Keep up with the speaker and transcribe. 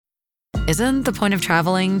Isn't the point of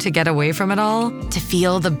traveling to get away from it all? To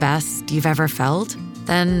feel the best you've ever felt?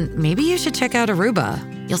 Then maybe you should check out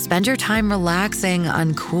Aruba. You'll spend your time relaxing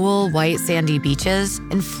on cool, white, sandy beaches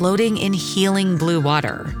and floating in healing blue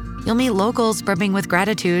water. You'll meet locals brimming with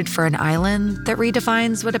gratitude for an island that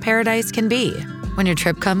redefines what a paradise can be. When your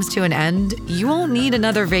trip comes to an end, you won't need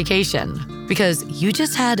another vacation because you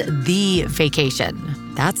just had the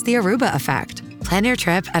vacation. That's the Aruba effect. Plan your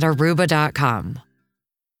trip at Aruba.com.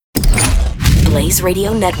 Blaze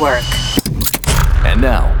Radio Network. And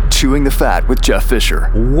now, Chewing the Fat with Jeff Fisher.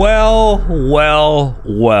 Well.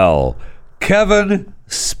 Kevin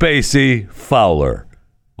Spacey Fowler.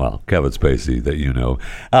 Well, Kevin Spacey, that you know,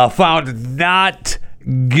 found not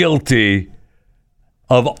guilty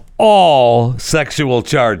of all sexual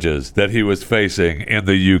charges that he was facing in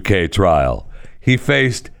the UK trial. He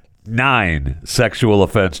faced 9 sexual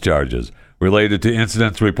offense charges related to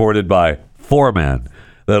incidents reported by 4 men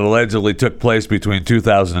that allegedly took place between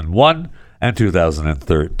 2001 and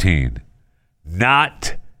 2013.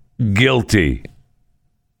 Not guilty.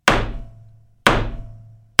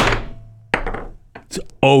 It's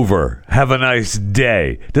over. Have a nice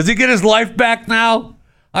day. Does he get his life back now?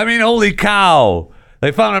 I mean, holy cow.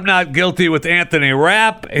 They found him not guilty with Anthony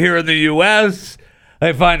Rapp here in the U.S.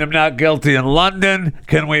 They find him not guilty in London.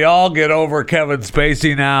 Can we all get over Kevin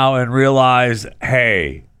Spacey now and realize,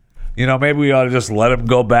 hey, you know, maybe we ought to just let him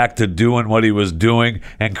go back to doing what he was doing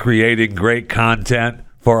and creating great content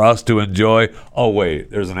for us to enjoy? Oh, wait,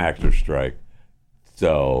 there's an actor strike.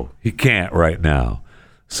 So he can't right now.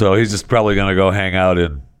 So he's just probably going to go hang out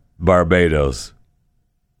in Barbados,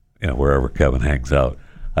 you know, wherever Kevin hangs out.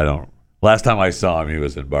 Last time I saw him, he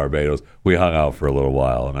was in Barbados. We hung out for a little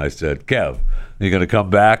while, and I said, Kev, you going to come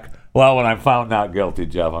back? Well, when I'm found not guilty,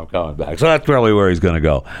 Jeff, I'm coming back. So that's probably where he's going to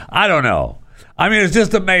go. I don't know. I mean, it's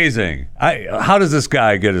just amazing. How does this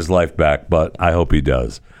guy get his life back? But I hope he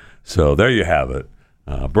does. So there you have it.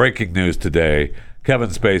 Breaking news today. Kevin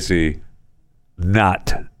Spacey,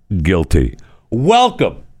 not guilty.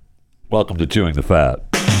 Welcome to Chewing the Fat.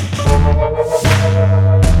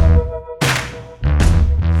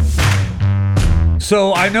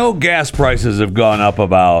 So I know gas prices have gone up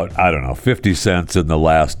about, 50 cents in the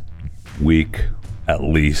last week, at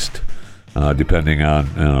least, depending on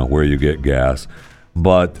where you get gas.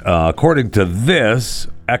 But according to this,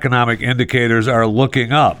 economic indicators are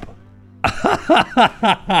looking up.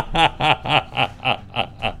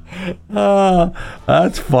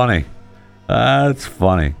 That's funny.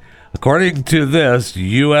 According to this,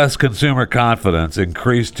 U.S. consumer confidence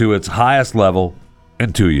increased to its highest level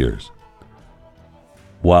in 2 years,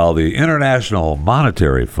 while the International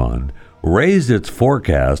Monetary Fund raised its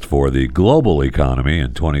forecast for the global economy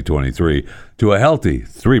in 2023 to a healthy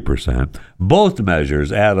 3%. Both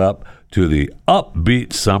measures add up to the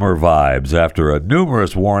upbeat summer vibes after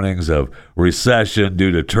numerous warnings of recession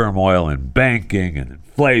due to turmoil in banking and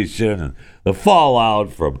inflation and the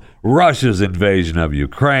fallout from Russia's invasion of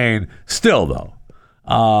Ukraine. Still, though,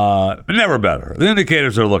 never better. The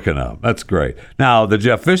indicators are looking up. That's great. Now, the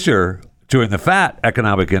Jeff Fisher Chewing the Fat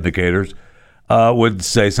economic indicators would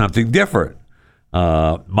say something different.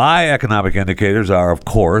 My economic indicators are, of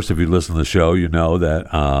course, if you listen to the show, you know that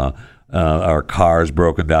our cars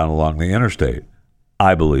broken down along the interstate.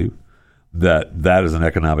 I believe that is an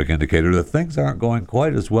economic indicator that things aren't going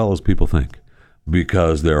quite as well as people think,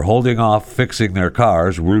 because they're holding off fixing their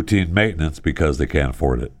cars, routine maintenance, because they can't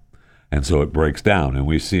afford it. And so it breaks down, and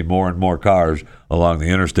we see more and more cars along the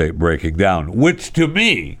interstate breaking down, which to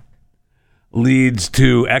me leads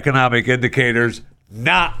to economic indicators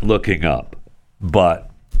not looking up.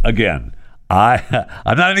 But again, I'm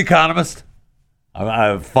not an economist.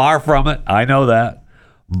 I'm far from it. I know that.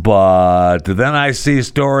 But then I see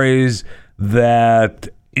stories that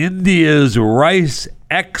India's rice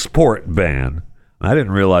export ban, I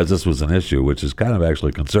didn't realize this was an issue, which is kind of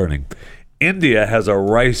actually concerning. India has a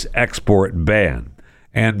rice export ban.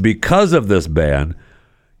 And because of this ban,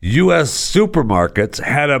 U.S. supermarkets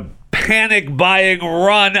had a panic buying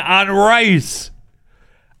run on rice.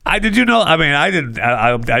 Did you know? I mean, I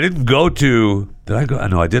didn't go to. Did I go?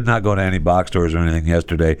 No, I did not go to any box stores or anything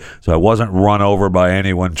yesterday. So I wasn't run over by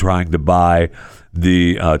anyone trying to buy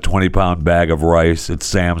the 20-pound bag of rice at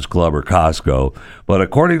Sam's Club or Costco. But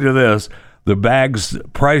according to this, the bag's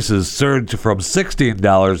prices surged from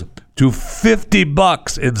 $16 to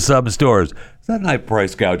 $50 in some stores. Is that not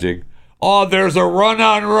price gouging? Oh, there's a run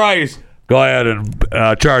on rice. Go ahead and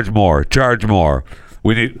charge more.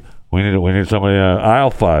 We need somebody aisle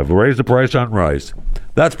 5. Raise the price on rice.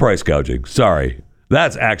 That's price gouging. Sorry,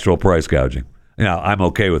 that's actual price gouging. You know, I'm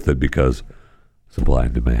okay with it because supply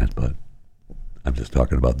and demand, but I'm just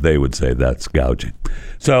talking about they would say that's gouging.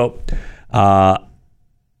 So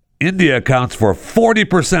India accounts for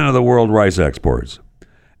 40% of the world rice exports.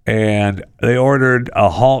 And they ordered a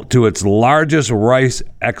halt to its largest rice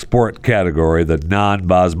export category, the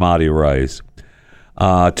non-basmati rice,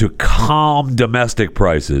 to calm domestic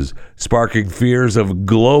prices, sparking fears of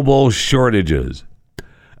global shortages.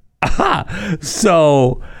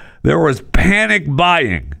 So there was panic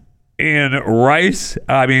buying in rice.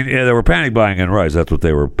 I mean, they were panic buying in rice. That's what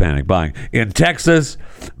they were panic buying. In Texas,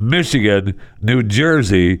 Michigan, New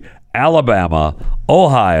Jersey, Alabama,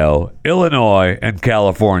 Ohio, Illinois, and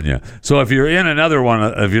California. So if you're in another one,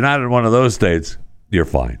 if you're not in one of those states, you're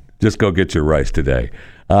fine. Just go get your rice today.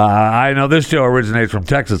 I know this show originates from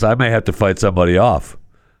Texas. I may have to fight somebody off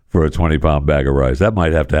for a 20-pound bag of rice. That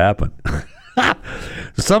might have to happen.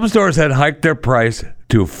 Some stores had hiked their price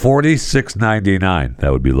to $46.99.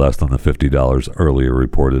 That would be less than the $50 earlier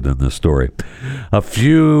reported in this story. A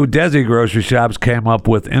few Desi grocery shops came up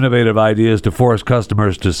with innovative ideas to force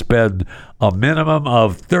customers to spend a minimum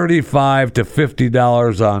of $35 to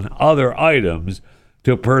 $50 on other items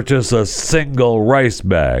to purchase a single rice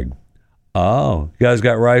bag. Oh, you guys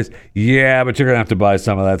got rice? Yeah, but you're going to have to buy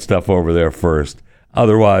some of that stuff over there first.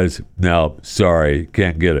 Otherwise, no, sorry,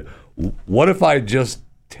 can't get it. What if I just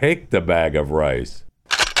take the bag of rice?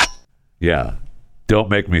 Yeah, don't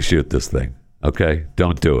make me shoot this thing, okay?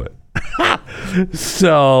 Don't do it.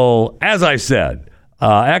 So, as I said,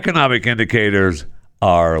 economic indicators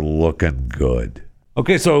are looking good.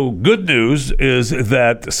 Okay, so good news is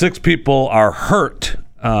that 6 people are hurt.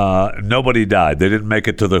 Nobody died. They didn't make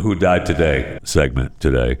it to the Who Died Today segment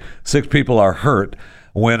today. 6 people are hurt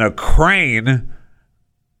when a crane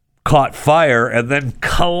caught fire and then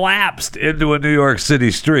collapsed into a New York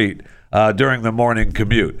City street during the morning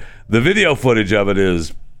commute. The video footage of it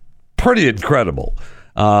is pretty incredible.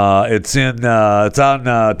 It's on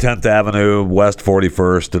 10th Avenue, West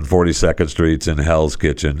 41st and 42nd Streets in Hell's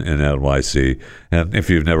Kitchen in NYC. And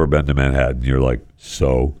if you've never been to Manhattan, you're like,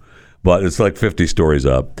 so? But it's like 50 stories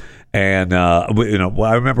up. And, I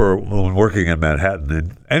remember when working in Manhattan,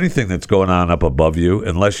 and anything that's going on up above you,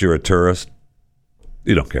 unless you're a tourist,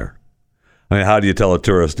 you don't care. I mean, how do you tell a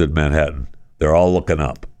tourist in Manhattan? They're all looking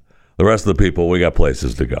up. The rest of the people, we got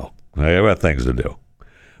places to go. We got things to do.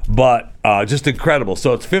 But just incredible.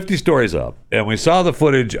 So it's 50 stories up, and we saw the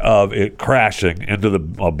footage of it crashing into the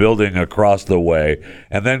building across the way,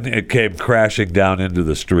 and then it came crashing down into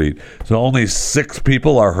the street. So only 6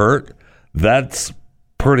 people are hurt. That's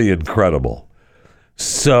pretty incredible.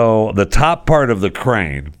 So the top part of the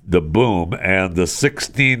crane, the boom, and the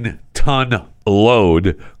 16-ton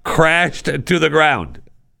load crashed to the ground.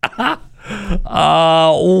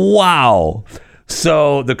 Wow.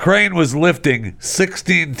 So the crane was lifting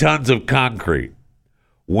 16 tons of concrete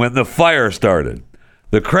when the fire started.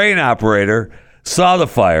 The crane operator saw the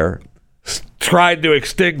fire, tried to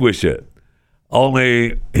extinguish it.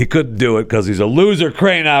 Only he couldn't do it because he's a loser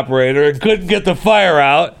crane operator and couldn't get the fire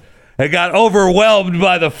out. And got overwhelmed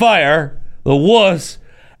by the fire, the wuss,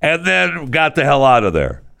 and then got the hell out of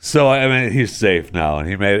there. So, I mean, he's safe now,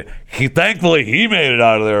 and thankfully he made it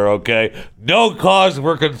out of there okay. No cause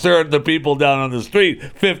for concern to people down on the street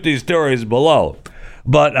 50 stories below.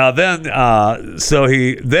 But then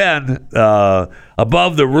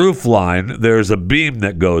above the roof line, there's a beam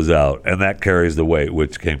that goes out, and that carries the weight,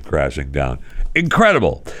 which came crashing down.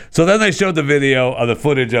 Incredible. So then they showed the video of the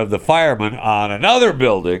footage of the firemen on another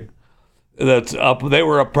building that's up. They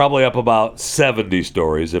were probably up about 70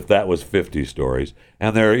 stories, if that was 50 stories.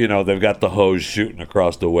 And they've got the hose shooting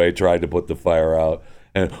across the way, trying to put the fire out.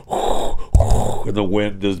 And the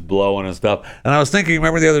wind is blowing and stuff. And I was thinking,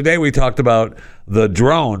 remember the other day we talked about the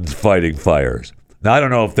drones fighting fires. Now, I don't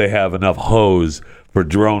know if they have enough hose for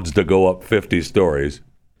drones to go up 50 stories.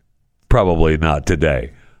 Probably not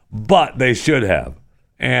today. But they should have.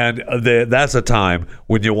 And that's a time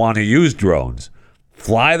when you want to use drones.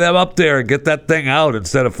 Fly them up there and get that thing out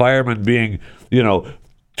instead of firemen being,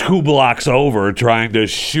 2 blocks over trying to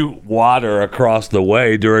shoot water across the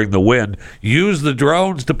way during the wind. Use the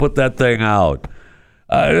drones to put that thing out.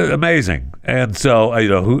 Amazing. And so,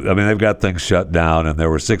 they've got things shut down, and there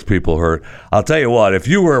were 6 people hurt. I'll tell you what, if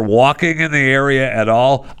you were walking in the area at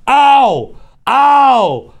all, ow,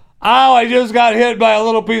 I just got hit by a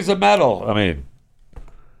little piece of metal. I mean,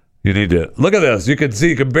 you need to look at this. You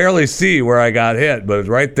can barely see where I got hit, but it's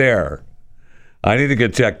right there. I need to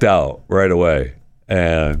get checked out right away.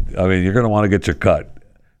 And you're going to want to get your cut.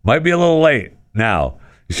 Might be a little late now.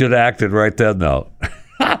 You should have acted right then, though.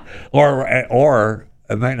 or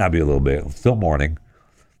it might not be a little bit. It's still morning.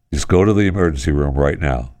 Just go to the emergency room right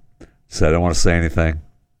now. Say, I don't want to say anything.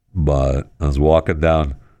 but I was walking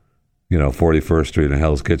down, 41st Street in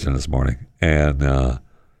Hell's Kitchen this morning, and I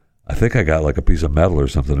think I got like a piece of metal or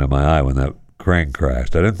something in my eye when that crane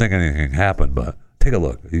crashed. I didn't think anything happened, but take a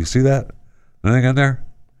look. You see that? Anything in there?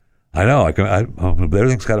 I know.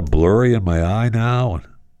 Everything's kind of blurry in my eye now. And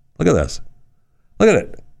look at this. Look at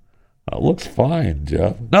it. It looks fine,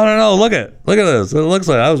 Jeff. No. Look at this. It looks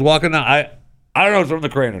like I was walking down. I don't know if it's from the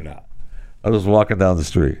crane or not. I was walking down the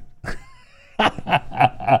street.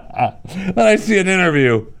 But I see an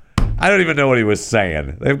interview. I don't even know what he was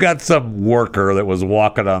saying. They've got some worker that was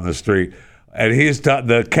walking on the street, and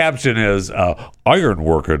the caption is, Iron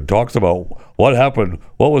Worker talks about what happened,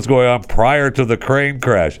 what was going on prior to the crane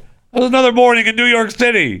crash. It was another morning in New York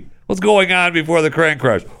City. What's going on before the crane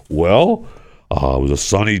crash? Well, it was a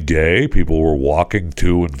sunny day. People were walking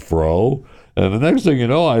to and fro. And the next thing you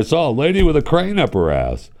know, I saw a lady with a crane up her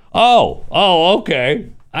ass. Oh, okay.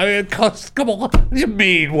 I mean, come on. What do you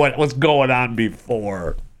mean what's going on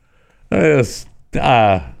before? I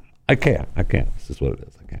can't. This is what it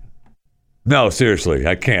is. I can't. No, seriously,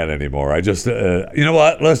 I can't anymore. I just, you know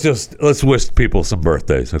what? Let's wish people some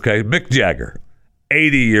birthdays, okay? Mick Jagger,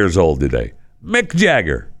 80 years old today. Mick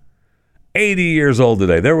Jagger, 80 years old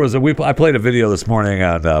today. I played a video this morning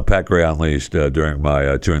on Pat Gray Unleashed during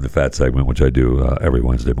my Chewing the Fat segment, which I do every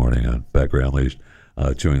Wednesday morning on Pat Gray Unleashed,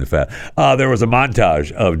 Chewing the Fat. There was a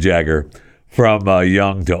montage of Jagger from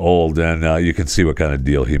young to old, and you can see what kind of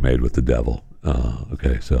deal he made with the devil.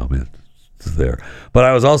 Okay, so I mean, it's there. But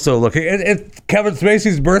I was also looking at Kevin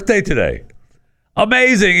Spacey's birthday today.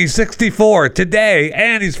 Amazing. He's 64 today,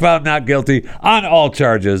 and he's found not guilty on all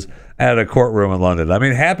charges at a courtroom in London. I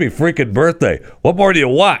mean, happy freaking birthday. What more do you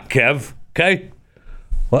want, Kev? Okay?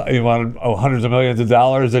 Well, you want hundreds of millions of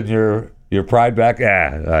dollars and your pride back?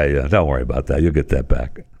 Don't worry about that. You'll get that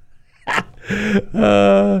back.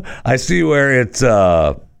 I see where it's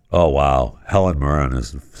oh wow, Helen Mirren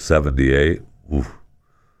is 78. Oof.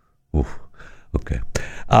 Okay.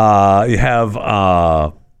 You have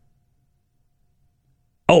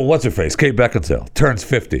what's her face? Kate Beckinsale turns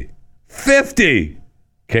 50.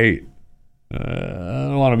 Kate, I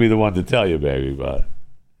don't want to be the one to tell you, baby, but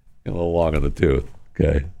you're a little long in the tooth.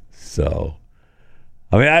 Okay, so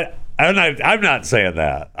I mean, I'm not saying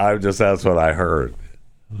that. That's what I heard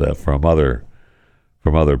that from other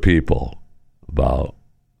people about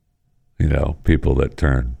people that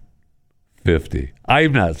turn 50.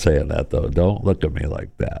 I'm not saying that though. Don't look at me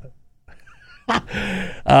like that.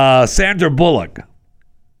 Sandra Bullock,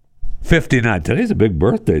 59. Today's a big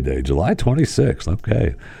birthday day, July 26th.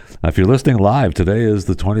 Okay, if you're listening live, today is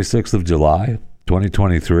the 26th of July,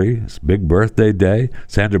 2023. It's a big birthday day.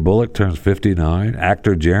 Sandra Bullock turns 59.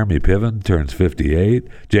 Actor Jeremy Piven turns 58.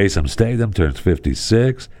 Jason Statham turns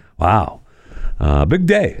 56. Wow. Big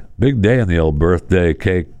day in the old birthday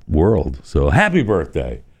cake world. So happy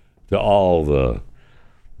birthday to all the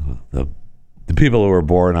people who were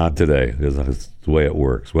born on today, because that's the way it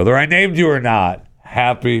works. Whether I named you or not,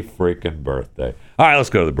 happy freaking birthday. All right, let's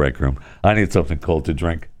go to the break room. I need something cold to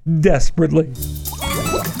drink desperately.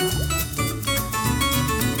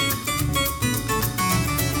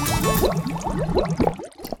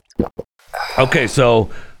 Okay, so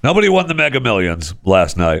nobody won the Mega Millions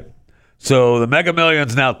last night. So the Mega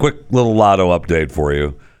Millions now, quick little lotto update for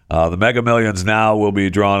you. The Mega Millions now will be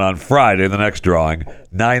drawn on Friday, the next drawing,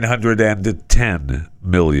 $910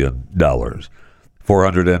 million.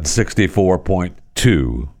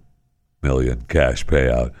 $464.2 million cash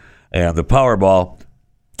payout. And the Powerball,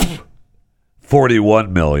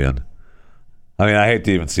 $41 million. I mean, I hate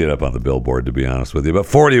to even see it up on the billboard, to be honest with you, but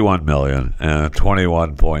 $41 million and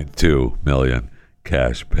 $21.2 million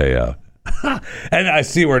cash payout. And I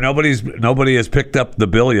see where nobody has picked up the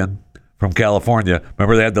billion from California.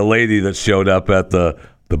 Remember, they had the lady that showed up at the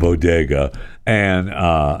bodega, and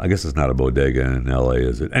I guess it's not a bodega in L.A.,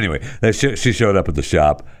 is it? Anyway, she showed up at the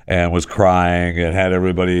shop and was crying and had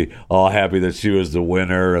everybody all happy that she was the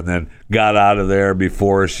winner, and then got out of there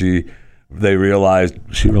before they realized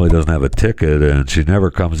she really doesn't have a ticket, and she never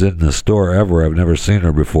comes in the store ever. I've never seen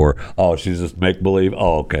her before. Oh, she's just make-believe?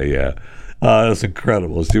 Oh, okay, yeah. That's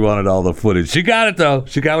incredible. She wanted all the footage. She got it, though.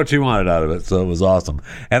 She got what she wanted out of it, so it was awesome.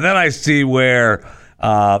 And then I see where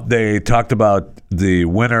they talked about the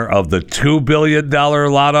winner of the $2 billion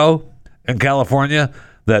lotto in California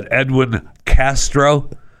that Edwin Castro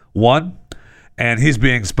won. And he's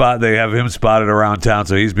being spotted. They have him spotted around town,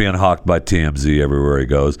 so he's being hawked by TMZ everywhere he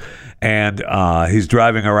goes. And he's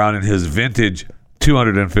driving around in his vintage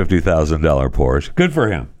 $250,000 Porsche. Good for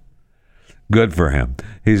him. Good for him.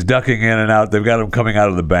 He's ducking in and out. They've got him coming out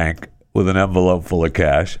of the bank with an envelope full of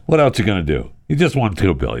cash. What else are you going to do? He just won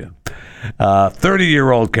 $2 billion.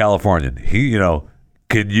 30-year-old Californian.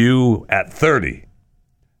 Can you at 30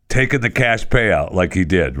 taking the cash payout like he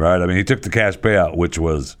did, right? I mean, he took the cash payout, which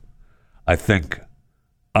was, I think,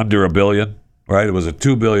 under $1 billion, right? It was a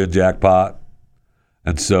 $2 billion jackpot.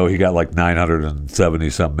 And so he got like 970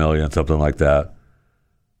 some million, something like that,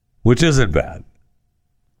 which isn't bad.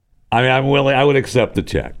 I mean, I would accept the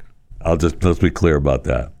check. Let's be clear about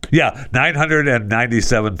that. Yeah,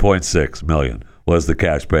 997.6 million was the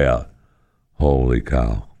cash payout. Holy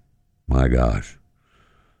cow. My gosh.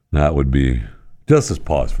 That would be, just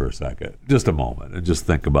pause for a second, just a moment, and just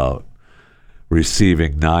think about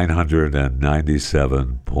receiving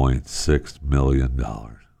 $997.6 million.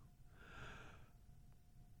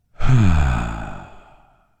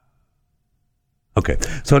 Okay,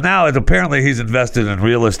 so now apparently he's invested in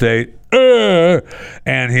real estate,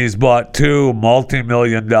 and he's bought 2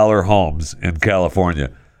 multi-million-dollar homes in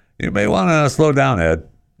California. You may want to slow down, Ed.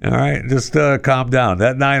 All right, just calm down.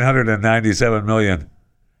 That $997 million,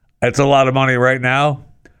 it's a lot of money right now,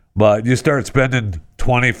 but you start spending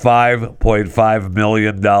 $25.5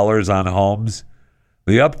 million on homes,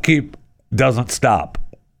 the upkeep doesn't stop.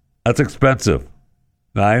 That's expensive.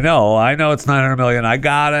 I know it's $900 million. I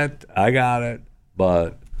got it.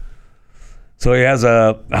 But so he has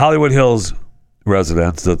a Hollywood Hills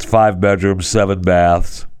residence that's 5 bedrooms, 7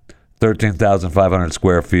 baths, 13,500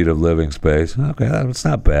 square feet of living space. Okay, that's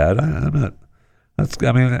not bad.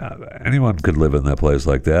 Anyone could live in that place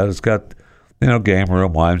like that. It's got, game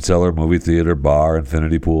room, wine cellar, movie theater, bar,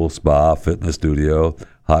 infinity pool, spa, fitness studio,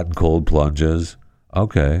 hot and cold plunges.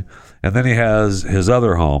 Okay. And then he has his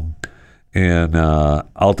other home in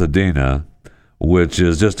Altadena, which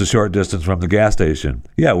is just a short distance from the gas station.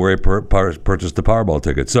 Yeah, where he purchased the Powerball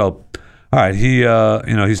ticket. So, all right,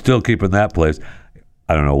 he's still keeping that place.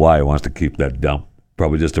 I don't know why he wants to keep that dump.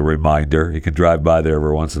 Probably just a reminder. He can drive by there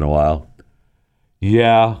every once in a while.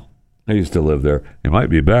 Yeah, I used to live there. He might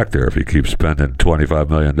be back there if he keeps spending $25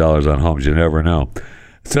 million on homes. You never know.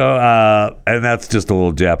 So, and that's just a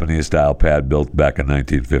little Japanese-style pad built back in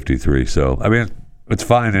 1953. So, I mean, it's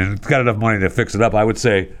fine, and it's got enough money to fix it up. I would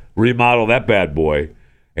say remodel that bad boy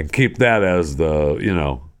and keep that as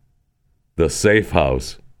the safe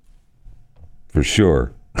house for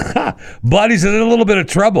sure. But he's in a little bit of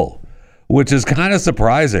trouble, which is kind of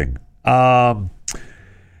surprising.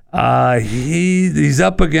 He's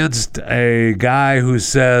up against a guy who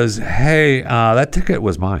says, hey, that ticket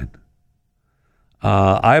was mine.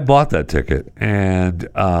 I bought that ticket, and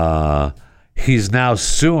he's now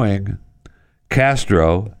suing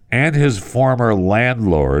Castro and his former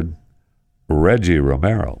landlord, Reggie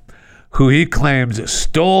Romero, who he claims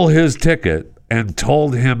stole his ticket and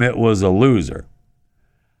told him it was a loser.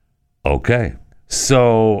 Okay,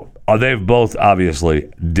 so they've both obviously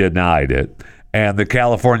denied it. And the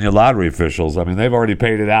California lottery officials, I mean, they've already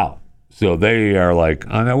paid it out. So they are like,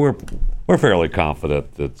 I know we're fairly confident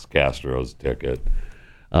it's Castro's ticket.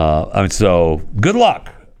 So good luck.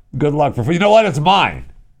 Good luck. You know what? It's mine.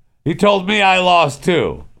 He told me I lost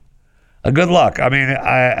too. Good luck. I mean,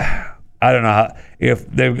 I don't know if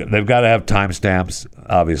they've got to have timestamps.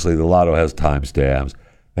 Obviously, the lotto has timestamps.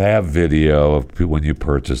 They have video of when you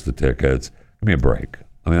purchase the tickets. Give me a break.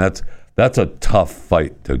 I mean, that's a tough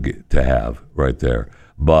fight to have right there.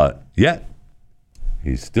 But yet,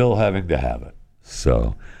 he's still having to have it.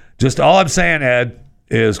 So, just all I'm saying, Ed,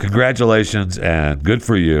 is congratulations and good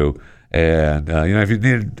for you. And if you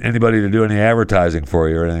need anybody to do any advertising for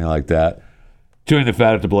you or anything like that,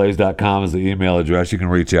 chewingthefat@theblaze.com is the email address. You can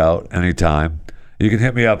reach out anytime. You can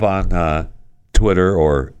hit me up on Twitter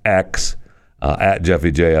or X at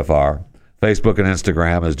JeffyJFR. Facebook and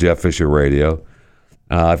Instagram is Jeff Fisher Radio.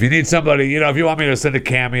 If you need somebody, if you want me to send a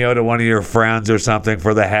cameo to one of your friends or something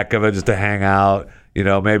for the heck of it, just to hang out,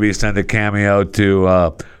 maybe send a cameo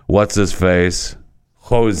to what's his face,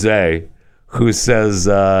 Jose, who says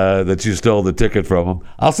that you stole the ticket from him.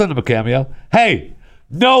 I'll send him a cameo. Hey,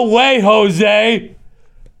 no way, Jose.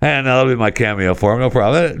 And that'll be my cameo for him. No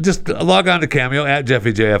problem. Just log on to Cameo at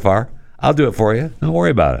JeffyJFR. I'll do it for you. Don't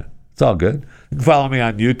worry about it. It's all good. You can follow me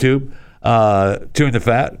on YouTube, Chewing the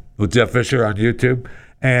Fat with Jeff Fisher on YouTube.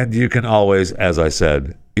 And you can always, as I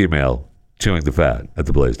said, email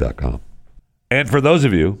chewingthefat@theblaze.com. And for those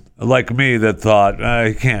of you like me that thought,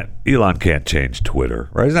 Elon can't change Twitter,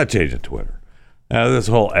 right? He's not changing Twitter. This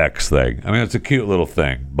whole X thing. I mean, it's a cute little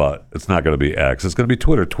thing, but it's not going to be X. It's going to be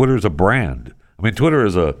Twitter. Twitter is a brand. I mean, Twitter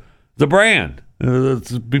is a brand.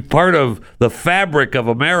 It's part of the fabric of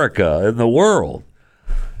America and the world.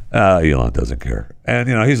 Elon doesn't care. And,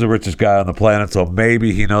 he's the richest guy on the planet, so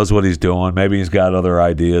maybe he knows what he's doing. Maybe he's got other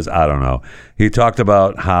ideas. I don't know. He talked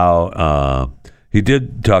about how, he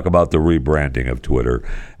did talk about the rebranding of Twitter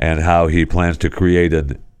and how he plans to create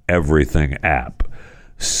an everything app.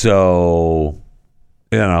 So,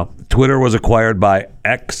 Twitter was acquired by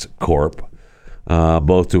X Corp,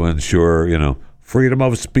 both to ensure, freedom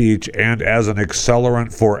of speech and as an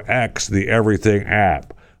accelerant for X, the everything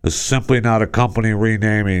app. It's simply not a company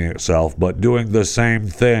renaming itself, but doing the same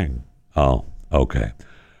thing. Oh, okay.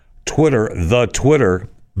 The Twitter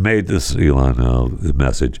made this Elon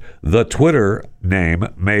message. The Twitter name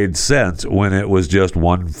made sense when it was just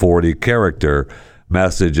 140 character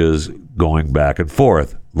messages going back and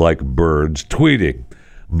forth, like birds tweeting.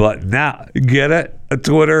 But now, get it? A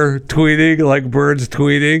Twitter tweeting like birds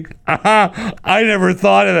tweeting? I never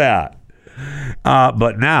thought of that.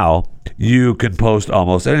 But now you can post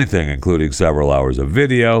almost anything, including several hours of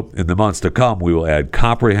video. In the months to come, we will add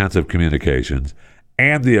comprehensive communications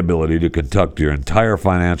and the ability to conduct your entire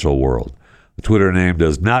financial world. The Twitter name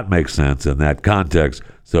does not make sense in that context,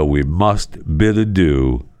 so we must bid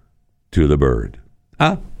adieu to the bird.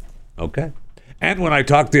 Okay. And when I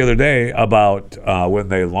talked the other day about when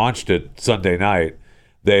they launched it Sunday night,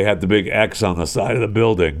 they had the big X on the side of the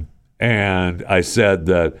building. And I said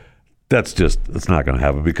that it's not going to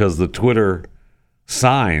happen because the Twitter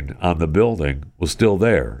sign on the building was still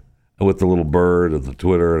there with the little bird and the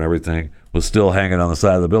Twitter and everything was still hanging on the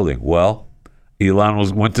side of the building. Well,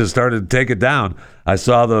 Elon went to start to take it down. I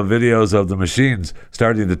saw the videos of the machines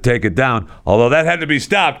starting to take it down, although that had to be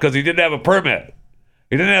stopped because he didn't have a permit.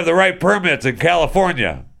 He didn't have the right permits in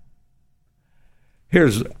California. When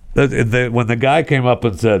the guy came up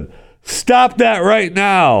and said, "Stop that right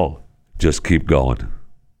now." Just keep going.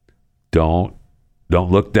 Don't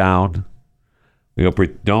look down.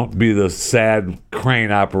 Don't be the sad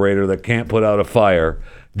crane operator that can't put out a fire.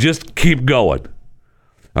 Just keep going.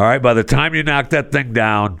 All right. By the time you knock that thing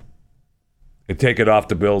down and take it off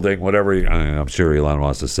the building, whatever. I'm sure Elon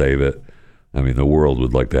wants to save it. I mean, the world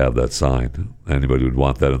would like to have that sign. Anybody would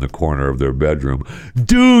want that in the corner of their bedroom.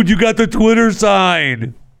 Dude, you got the Twitter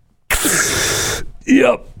sign.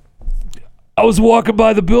 Yep. I was walking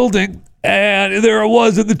by the building, and there it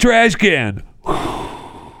was in the trash can.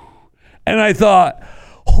 And I thought,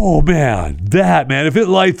 oh, man, if it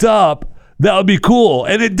lights up, that would be cool.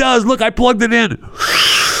 And it does. Look, I plugged it in.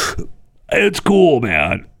 It's cool,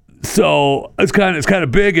 man. So it's kind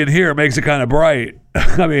of big in here. It makes it kind of bright.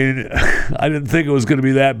 I mean, I didn't think it was going to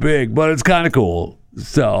be that big, but it's kind of cool.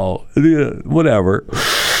 So, whatever.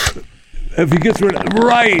 If he gets rid of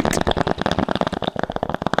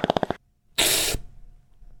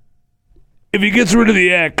If he gets rid of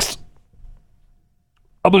the X,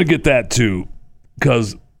 I'm going to get that too,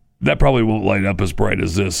 because that probably won't light up as bright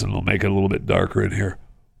as this, and it'll make it a little bit darker in here.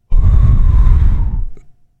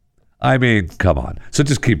 I mean, come on. So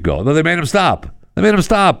just keep going. No, they made him stop.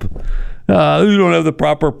 You don't have the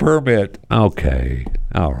proper permit. Okay.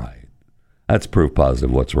 All right. That's proof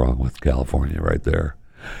positive what's wrong with California right there.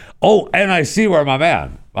 Oh, and I see where my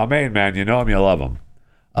main man, you know him, you love him,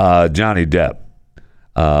 Johnny Depp.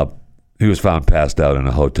 He was found passed out in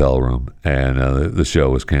a hotel room, and the show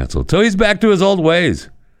was canceled. So he's back to his old ways.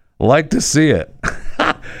 Like to see it.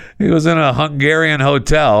 He was in a Hungarian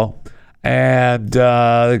hotel, and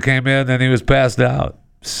they came in, and he was passed out.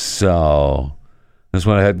 So just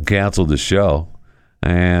went ahead and canceled the show.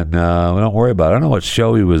 And don't worry about it. I don't know what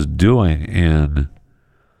show he was doing in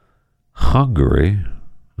Hungary.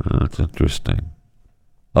 That's interesting.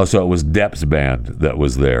 Oh, so it was Depp's band that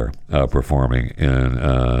was there performing in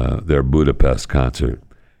their Budapest concert.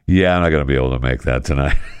 Yeah, I'm not going to be able to make that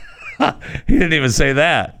tonight. He didn't even say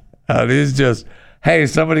that. He's just, hey,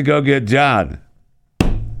 somebody go get John.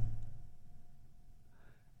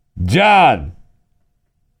 John!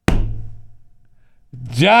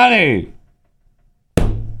 Johnny! All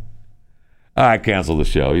right, cancel the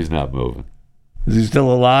show. He's not moving. Is he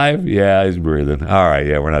still alive? Yeah, he's breathing. All right,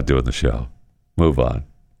 yeah, we're not doing the show. Move on.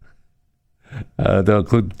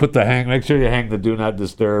 Make sure you hang the do not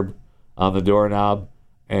disturb on the doorknob,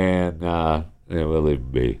 and we'll leave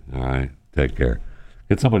him be. All right, take care.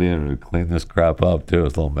 Get somebody in to clean this crap up too.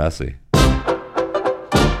 It's a little messy.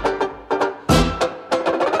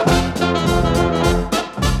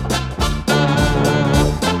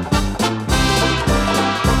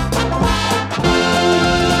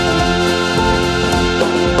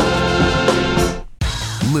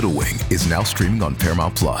 Little Wing is now streaming on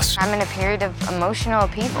Paramount Plus. I'm in a period of emotional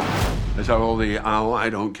upheaval. Is that all the I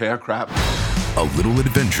don't care crap? A little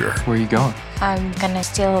adventure. Where are you going? I'm gonna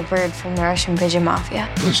steal a bird from the Russian pigeon mafia.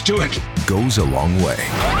 Let's do it. Goes a long way.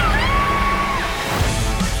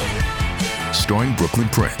 Starring Brooklyn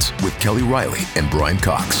Prince with Kelly Riley and Brian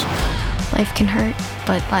Cox. Life can hurt,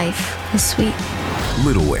 but life is sweet.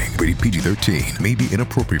 Little Wing, rated PG-13, may be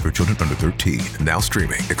inappropriate for children under 13. Now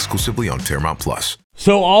streaming exclusively on Paramount Plus.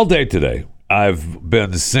 So all day today, I've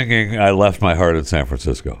been singing I Left My Heart in San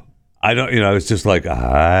Francisco. I don't, it's just like,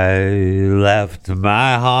 I left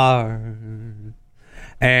my heart.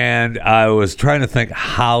 And I was trying to think,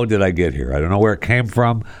 how did I get here? I don't know where it came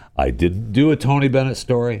from. I didn't do a Tony Bennett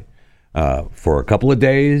story for a couple of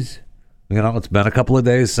days. It's been a couple of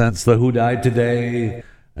days since the Who Died Today.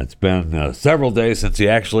 It's been several days since he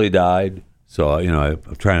actually died. So,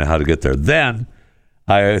 I'm trying to how to get there. Then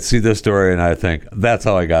I see this story and I think, that's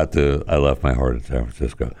how I got to I Left My Heart in San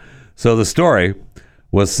Francisco. So the story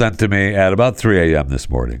was sent to me at about 3 a.m. this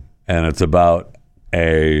morning. And it's about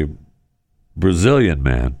a Brazilian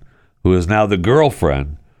man who is now the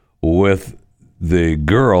girlfriend with the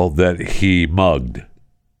girl that he mugged.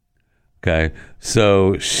 Okay,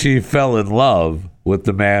 so she fell in love with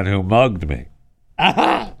the man who mugged me.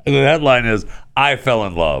 The headline is, I fell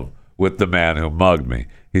in love with the man who mugged me.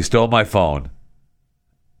 He stole my phone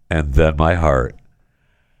and then my heart.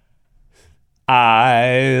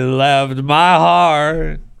 I left my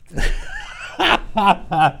heart.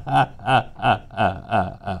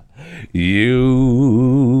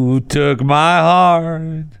 You took my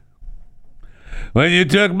heart when you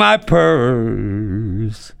took my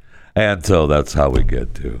purse. And so that's how we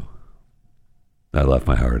get to I Left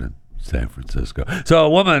My Heart in San Francisco. So a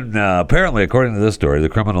woman, apparently, according to this story, the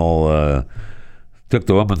criminal took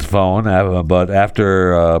the woman's phone, but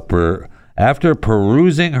after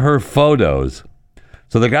perusing her photos,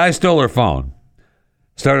 so the guy stole her phone,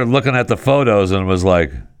 started looking at the photos and was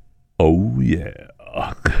like, oh yeah,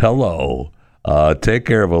 hello, take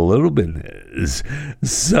care of a little business.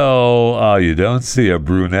 So you don't see a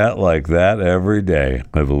brunette like that every day,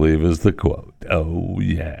 I believe is the quote. Oh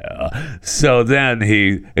yeah. So then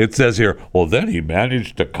it says here, well, then he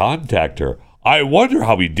managed to contact her. I wonder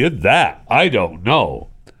how he did that. I don't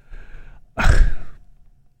know.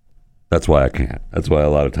 That's why I can't. That's why a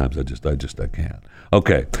lot of times I can't.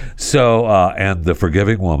 Okay. So, and the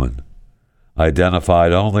forgiving woman,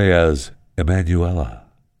 identified only as Emanuela,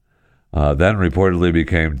 then reportedly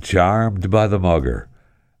became charmed by the mugger,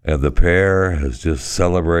 and the pair has just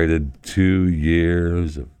celebrated 2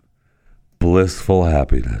 years of blissful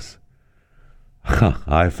happiness.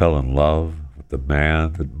 I fell in love with the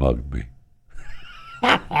man that mugged me.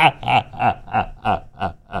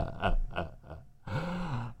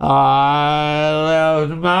 I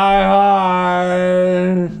left my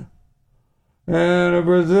heart in a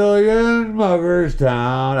Brazilian mugger's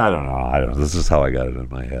town. I don't know. This is how I got it in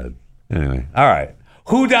my head. Anyway, all right.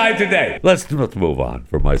 Who died today? Let's move on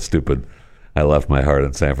from my stupid I Left My Heart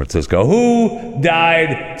in San Francisco. Who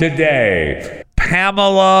died today?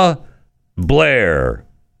 Pamela Blair.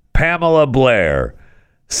 Pamela Blair.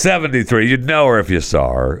 73. You'd know her if you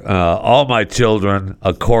saw her. All My Children,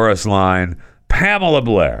 A Chorus Line. Pamela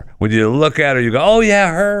Blair. When you look at her, you go, oh,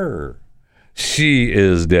 yeah, her. She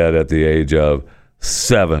is dead at the age of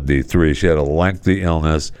 73. She had a lengthy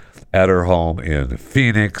illness at her home in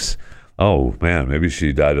Phoenix. Oh, man, maybe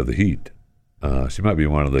she died of the heat. She might be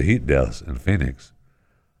one of the heat deaths in Phoenix.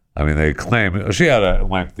 I mean, they claim she had a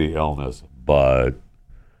lengthy illness, but,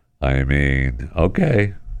 I mean,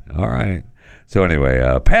 okay, all right. So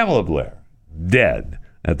anyway, Pamela Blair, dead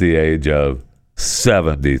at the age of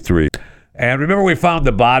 73. And remember we found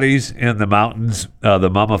the bodies in the mountains, the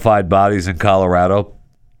mummified bodies in Colorado?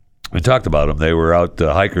 We talked about them. They were out,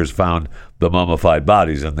 hikers found the mummified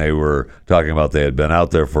bodies, and they were talking about they had been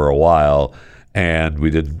out there for a while, and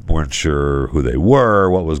weren't sure who they were,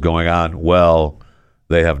 what was going on. Well,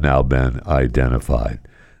 they have now been identified.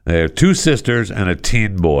 They have 2 sisters and a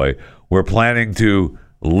teen boy. We're planning to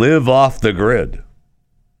live off the grid.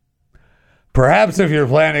 Perhaps if you're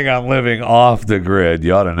planning on living off the grid,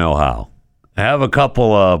 you ought to know how. I have a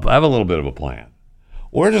little bit of a plan.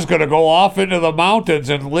 We're just going to go off into the mountains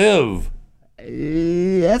and live.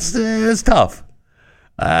 It's tough.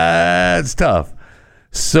 It's tough.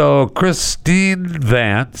 So Christine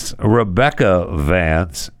Vance, Rebecca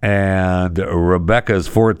Vance, and Rebecca's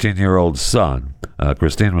 14-year-old son.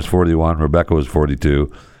 Christine was 41, Rebecca was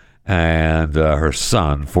 42, and her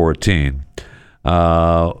son, 14.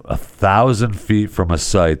 1,000 feet from a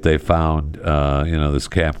site, they found, this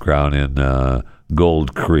campground in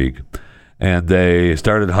Gold Creek. And they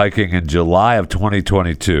started hiking in July of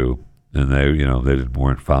 2022, and they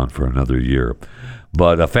weren't found for another year.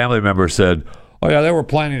 But a family member said, oh, yeah, they were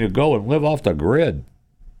planning to go and live off the grid.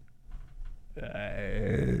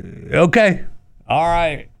 Okay. All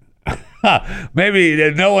right.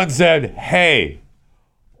 Maybe no one said, hey,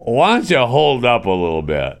 why don't you hold up a little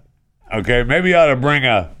bit? Okay, maybe you ought to bring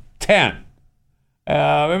a tent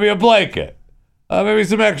maybe a blanket, maybe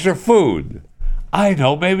some extra food. I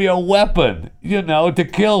know, maybe a weapon, to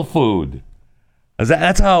kill food.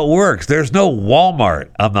 That's how it works. There's no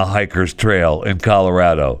Walmart on the hiker's trail in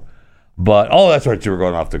Colorado. But, that's right, you were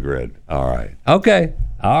going off the grid. All right. Okay.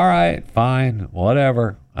 All right. Fine.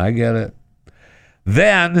 Whatever. I get it.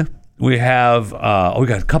 Then we have, we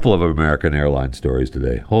got a couple of American Airlines stories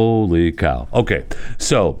today. Holy cow. Okay.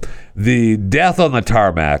 So the death on the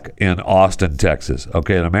tarmac in Austin, Texas.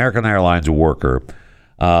 Okay. An American Airlines worker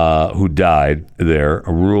who died there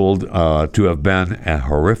ruled to have been a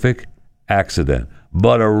horrific accident.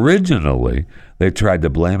 But originally, they tried to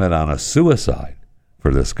blame it on a suicide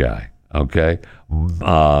for this guy. Okay.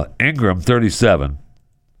 Ingram, 37,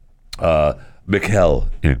 Mikhail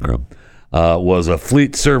Ingram, was a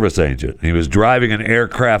fleet service agent. He was driving an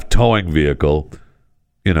aircraft towing vehicle,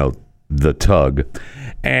 the tug,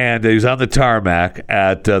 and he was on the tarmac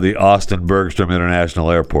at the Austin Bergstrom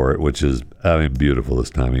International Airport, which is, beautiful this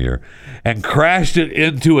time of year, and crashed it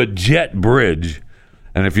into a jet bridge.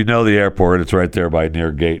 And if you know the airport, it's right there by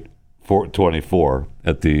near gate 424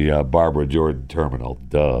 at the Barbara Jordan Terminal.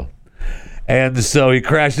 Duh. And so he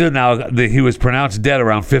crashed in. Now, he was pronounced dead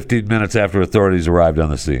around 15 minutes after authorities arrived on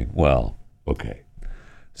the scene. Well, okay.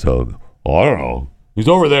 So, I don't know. He's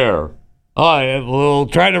over there. We'll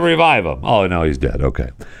try to revive him. Oh, no, he's dead. Okay.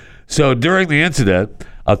 So during the incident,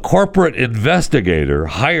 a corporate investigator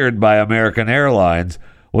hired by American Airlines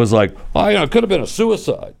was like, it could have been a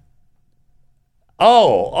suicide.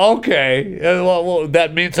 Oh, okay. Well,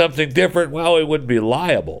 that means something different. Well, it wouldn't be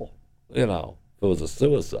liable, if it was a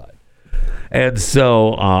suicide. And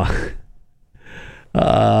so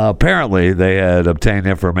apparently they had obtained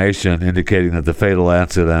information indicating that the fatal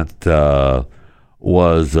accident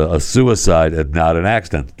was a suicide and not an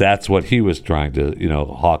accident. That's what he was trying to,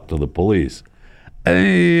 hawk to the police.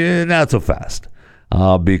 And not so fast,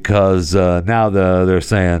 because now they're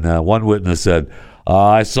saying one witness said,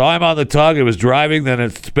 I saw him on the tug. It was driving, then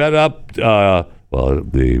it sped up.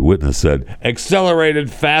 The witness said,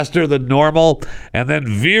 accelerated faster than normal and then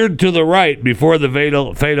veered to the right before the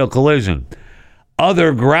fatal collision.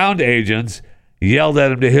 Other ground agents yelled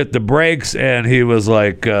at him to hit the brakes, and he was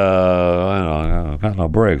like, I got no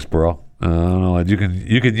brakes, bro. I don't know. You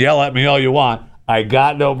can yell at me all you want. I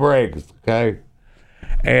got no brakes, okay?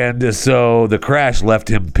 And so the crash left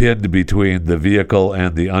him pinned between the vehicle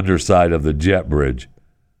and the underside of the jet bridge.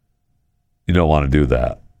 You don't want to do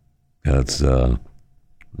that. It's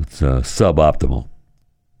suboptimal.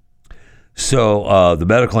 So the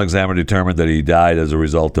medical examiner determined that he died as a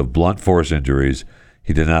result of blunt force injuries.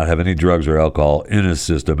 He did not have any drugs or alcohol in his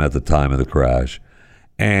system at the time of the crash.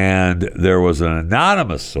 And there was an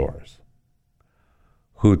anonymous source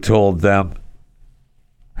who told them,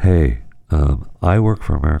 hey, I work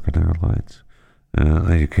for American Airlines.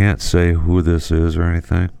 You can't say who this is or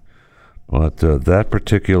anything, but that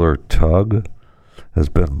particular tug has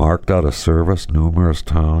been marked out of service numerous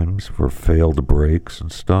times for failed brakes and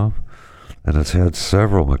stuff, and it's had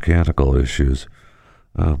several mechanical issues.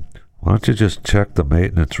 Why don't you just check the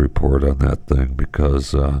maintenance report on that thing,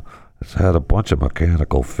 because it's had a bunch of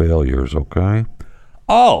mechanical failures, okay?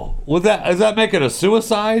 Oh, does that make it a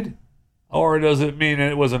suicide? Or does it mean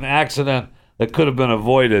it was an accident that could have been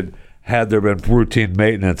avoided had there been routine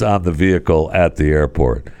maintenance on the vehicle at the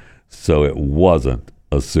airport? So it wasn't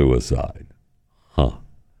a suicide.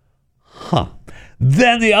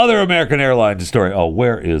 Then the other American Airlines story. Oh,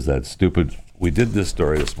 where is that stupid? We did this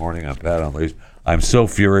story this morning on Pat Unleashed. I'm so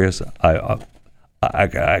furious.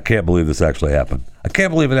 I can't believe this actually happened. I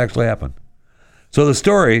can't believe it actually happened. So the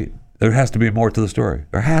story, there has to be more to the story.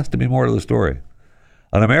 There has to be more to the story.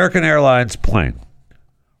 An American Airlines plane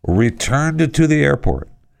returned to the airport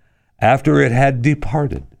after it had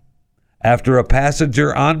departed, after a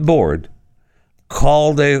passenger on board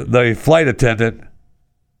called the flight attendant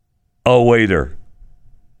a waiter.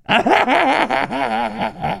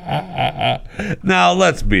 Now,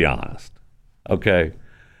 let's be honest, okay?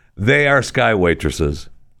 They are sky waitresses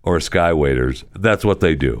or sky waiters. That's what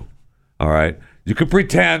they do, all right? You can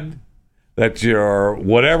pretend that you're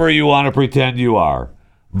whatever you want to pretend you are,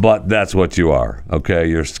 but that's what you are, okay?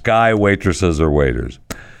 You're sky waitresses or waiters.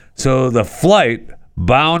 So the flight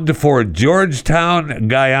bound for Georgetown,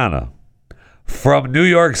 Guyana, from New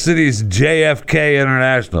York City's JFK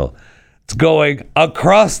International. It's going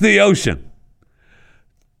across the ocean.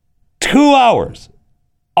 2 hours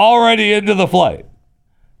already into the flight.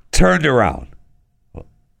 Turned around.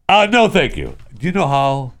 No, thank you. Do you know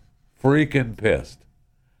how freaking pissed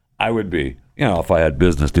I would be, if I had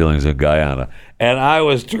business dealings in Guyana and I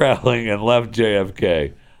was traveling and left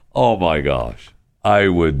JFK? Oh my gosh. I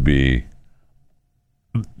would be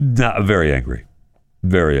Not very angry.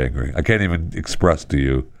 Very angry. I can't even express to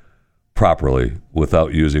you properly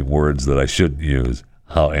without using words that I shouldn't use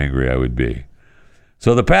how angry I would be.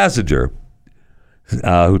 So the passenger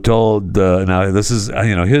who told, now this is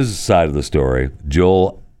his side of the story,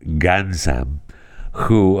 Joel Gansam,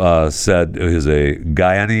 who said is a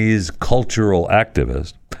Guyanese cultural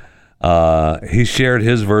activist. He shared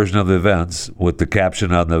his version of the events with the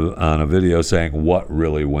caption on a video saying, "What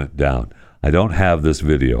really went down?" I don't have this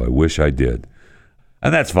video. I wish I did.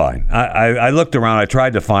 And that's fine. I looked around. I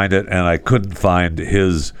tried to find it, and I couldn't find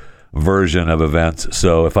his version of events.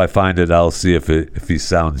 So if I find it, I'll see if he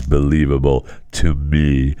sounds believable to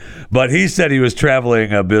me. But he said he was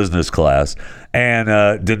traveling a business class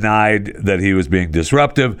and denied that he was being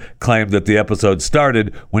disruptive, claimed that the episode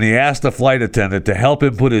started when he asked a flight attendant to help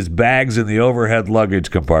him put his bags in the overhead luggage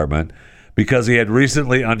compartment because he had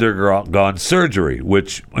recently undergone surgery,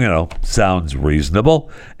 which, sounds reasonable.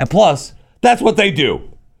 And plus, that's what they do.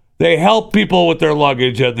 They help people with their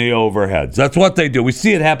luggage and the overheads. That's what they do. We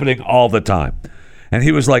see it happening all the time. And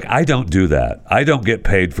he was like, I don't do that. I don't get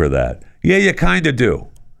paid for that. Yeah, you kind of do.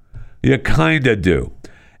 You kind of do.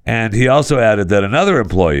 And he also added that another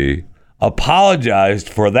employee apologized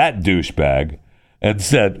for that douchebag and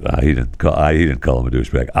said, he didn't call him a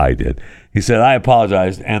douchebag. I did. He said, I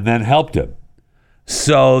apologized and then helped him.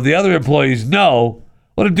 So the other employees know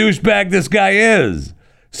what a douchebag this guy is.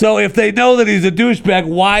 So if they know that he's a douchebag,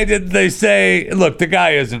 why didn't they say, look, the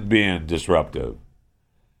guy isn't being disruptive?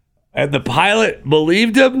 And the pilot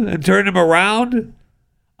believed him and turned him around?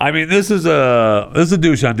 I mean, this is a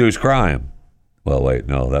douche on douche crime. Well, wait,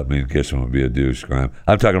 no, that means kissing would be a douche crime.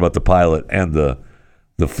 I'm talking about the pilot and the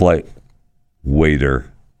flight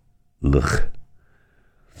waiter. Ugh.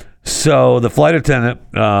 So the flight attendant,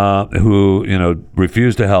 who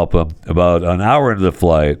refused to help him, about an hour into the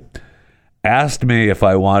flight, asked me if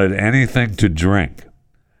I wanted anything to drink.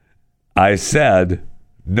 I said,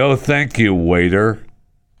 "No, thank you, waiter."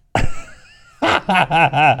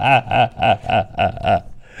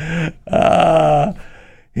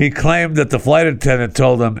 He claimed that the flight attendant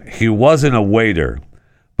told him he wasn't a waiter,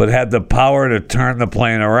 but had the power to turn the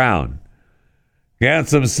plane around.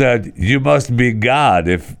 Gansam said, "You must be God,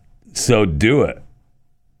 if so do it."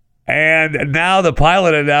 And now the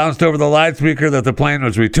pilot announced over the loudspeaker that the plane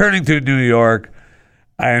was returning to New York,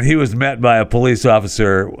 and he was met by a police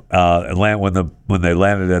officer when they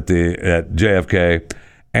landed at JFK.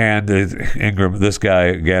 And Ingram, this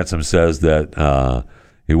guy Gansam, says that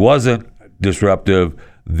he wasn't disruptive.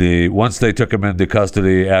 Once they took him into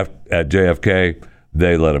custody at JFK,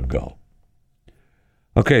 they let him go.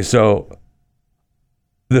 Okay, so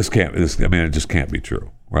it just can't be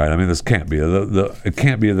true. Right, I mean, this can't be it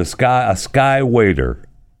can't be a sky waiter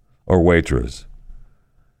or waitress.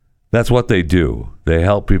 That's what they do. They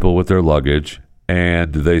help people with their luggage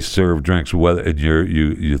and they serve drinks. And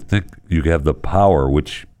you think you have the power,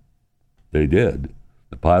 which they did.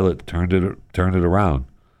 The pilot turned it around.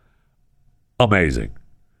 Amazing.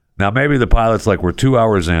 Now maybe the pilot's like, we're 2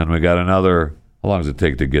 hours in. We got another. How long does it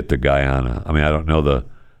take to get to Guyana? I mean, I don't know the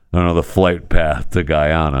flight path to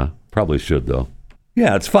Guyana. Probably should though.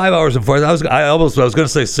 Yeah, it's 5 hours and 4. I was going to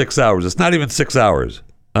say 6 hours. It's not even 6 hours.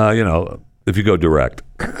 If you go direct,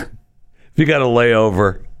 if you got a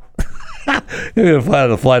layover, you have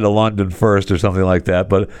to fly to London first or something like that.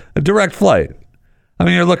 But a direct flight. I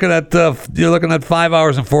mean, you're looking at 5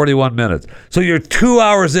 hours and 41 minutes. So you're 2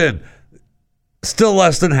 hours in, still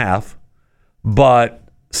less than half, but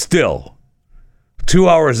still 2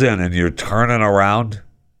 hours in, and you're turning around.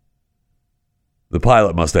 The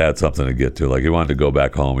pilot must have had something to get to. Like he wanted to go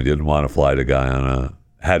back home. He didn't want to fly to Guyana.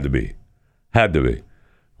 Had to be.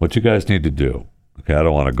 What you guys need to do. Okay, I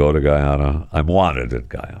don't want to go to Guyana. I'm wanted in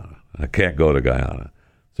Guyana. I can't go to Guyana.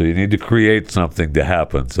 So you need to create something to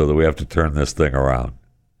happen so that we have to turn this thing around.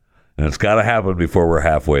 And it's got to happen before we're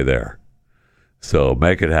halfway there. So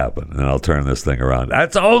make it happen, and I'll turn this thing around.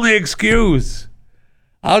 That's the only excuse.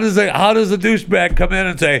 How does a douchebag come in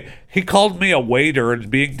and say, he called me a waiter and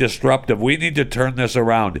being disruptive. We need to turn this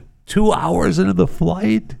around. 2 hours into the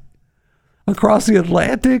flight? Across the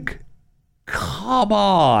Atlantic? Come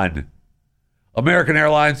on. American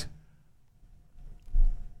Airlines,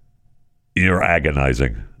 you're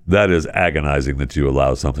agonizing. That is agonizing that you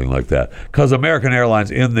allow something like that. Because American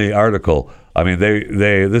Airlines, in the article, I mean,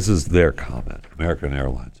 this is their comment. American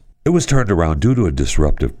Airlines. It was turned around due to a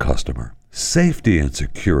disruptive customer. Safety and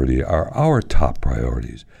security are our top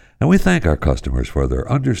priorities, and we thank our customers for their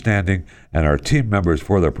understanding and our team members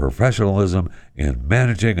for their professionalism in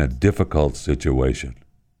managing a difficult situation.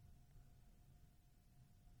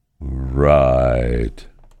 Right.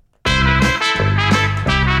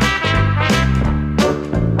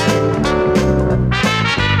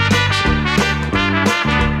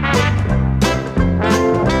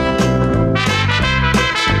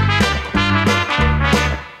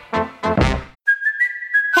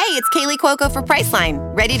 Cuoco for Priceline.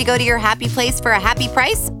 Ready to go to your happy place for a happy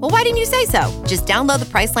price? Well, why didn't you say so? Just download the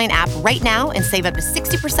Priceline app right now and save up to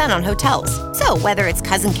 60% on hotels. So whether it's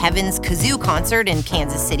Cousin Kevin's Kazoo Concert in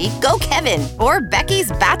Kansas City, go Kevin, or Becky's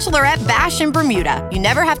Bachelorette Bash in Bermuda, you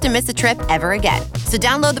never have to miss a trip ever again. So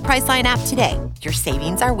download the Priceline app today. Your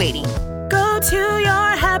savings are waiting. Go to your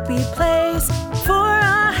happy place for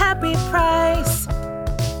a happy price.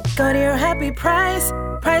 Go to your happy price,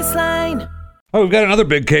 Priceline. Oh, we've got another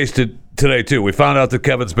big case today, too. We found out that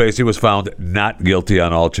Kevin Spacey was found not guilty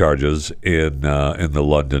on all charges in the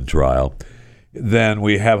London trial. Then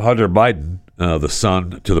we have Hunter Biden, the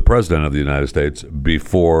son to the president of the United States,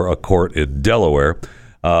 before a court in Delaware,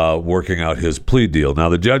 working out his plea deal. Now,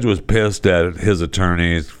 the judge was pissed at his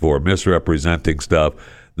attorneys for misrepresenting stuff.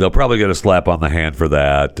 They'll probably get a slap on the hand for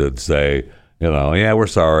that and say, yeah, we're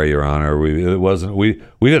sorry, Your Honor. We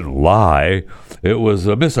didn't lie. It was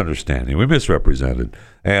a misunderstanding. We misrepresented.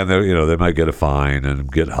 And they might get a fine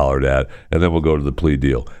and get hollered at, and then we'll go to the plea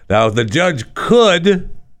deal. Now, the judge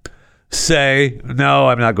could say, no,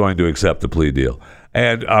 I'm not going to accept the plea deal.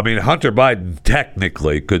 And, Hunter Biden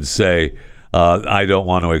technically could say, I don't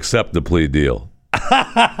want to accept the plea deal.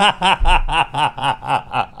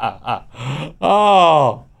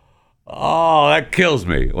 Oh, that kills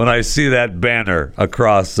me when I see that banner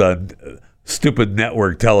across stupid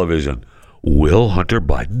network television. Will Hunter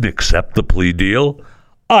Biden accept the plea deal?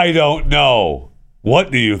 I don't know.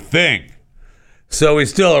 What do you think? So we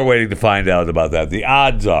still are waiting to find out about that. The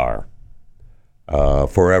odds are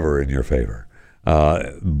forever in your favor.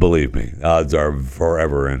 Believe me, odds are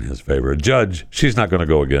forever in his favor. Judge, she's not going to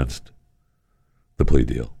go against the plea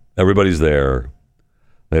deal. Everybody's there.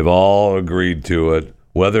 They've all agreed to it.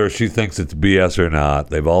 Whether she thinks it's BS or not,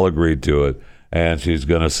 they've all agreed to it. And she's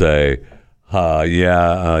going to say,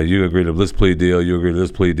 you agreed to this plea deal, you agreed to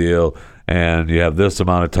this plea deal, and you have this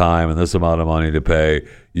amount of time and this amount of money to pay.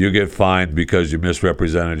 You get fined because you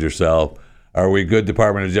misrepresented yourself. Are we good,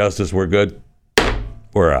 Department of Justice? We're good?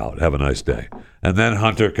 We're out. Have a nice day. And then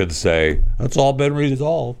Hunter can say, that's all been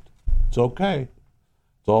resolved. It's okay.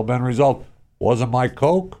 It's all been resolved. Wasn't my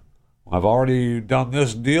Coke. I've already done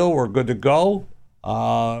this deal. We're good to go.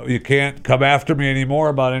 You can't come after me anymore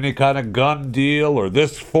about any kind of gun deal or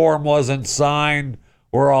this form wasn't signed.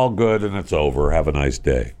 We're all good and it's over. Have a nice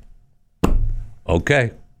day.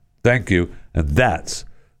 Okay. Thank you. And that's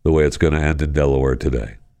the way it's going to end in Delaware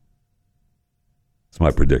today. It's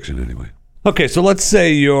my prediction anyway. Okay, so let's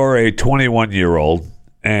say you're a 21-year-old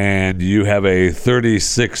and you have a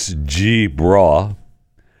 36G bra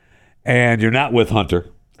and you're not with Hunter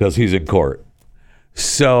because he's in court.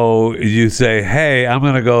 So you say, hey, I'm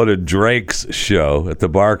going to go to Drake's show at the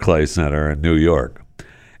Barclays Center in New York.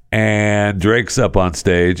 And Drake's up on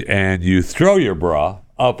stage, and you throw your bra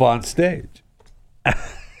up on stage.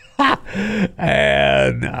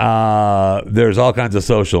 And there's all kinds of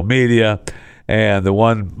social media. And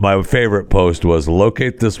my favorite post was,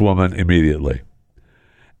 locate this woman immediately.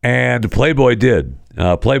 And Playboy did.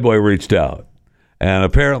 Playboy reached out. And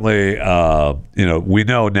apparently, we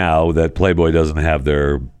know now that Playboy doesn't have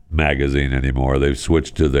their magazine anymore. They've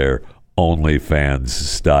switched to their OnlyFans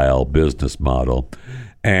style business model.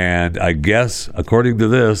 And I guess, according to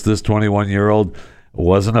this 21-year-old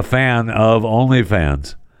wasn't a fan of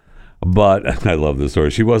OnlyFans. But I love this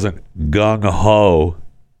story. She wasn't gung-ho.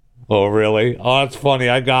 Oh, really? Oh, that's funny.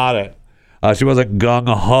 I got it. She wasn't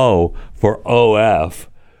gung-ho for OF.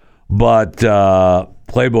 But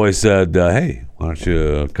Playboy said, hey, why don't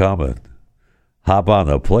you come and hop on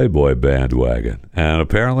the Playboy bandwagon? And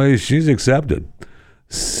apparently she's accepted.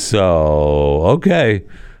 So, okay.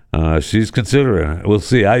 She's considering it. We'll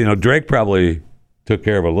see. Drake probably took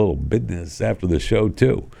care of a little business after the show,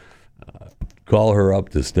 too. Call her up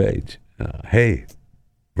to stage. Hey,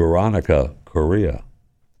 Veronica Correa.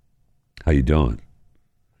 How you doing?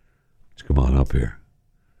 Just come on up here.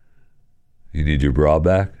 You need your bra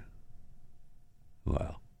back?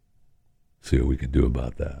 Well, see what we can do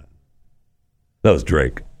about that. That was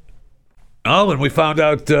Drake. Oh, and we found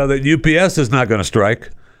out that UPS is not going to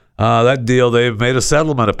strike. That deal, they've made a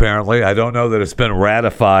settlement, apparently. I don't know that it's been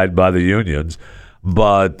ratified by the unions,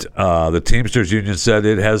 but the Teamsters Union said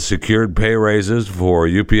it has secured pay raises for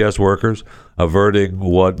UPS workers, averting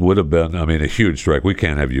what would have been, a huge strike. We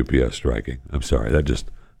can't have UPS striking. I'm sorry. That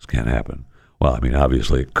just can't happen. Well,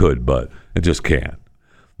 obviously it could, but it just can't.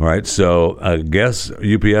 All right, so I guess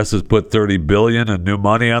UPS has put $30 billion in new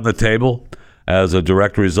money on the table as a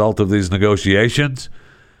direct result of these negotiations.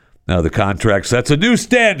 Now, the contract sets a new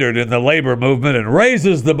standard in the labor movement and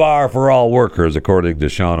raises the bar for all workers, according to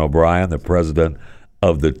Sean O'Brien, the president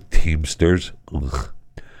of the Teamsters.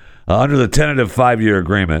 Under the tentative 5-year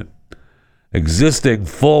agreement, Existing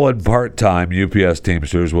full and part-time UPS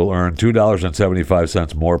Teamsters will earn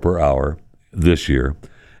 $2.75 more per hour this year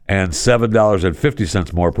and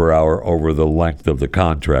 $7.50 more per hour over the length of the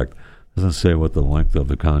contract. Doesn't say what the length of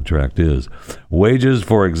the contract is. Wages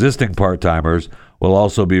for existing part-timers will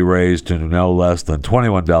also be raised to no less than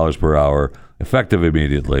 $21 per hour, effective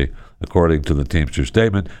immediately. According to the Teamster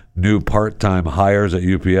statement, new part-time hires at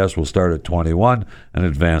UPS will start at $21 and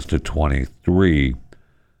advance to $23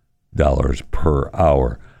 per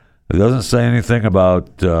hour. It doesn't say anything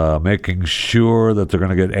about making sure that they're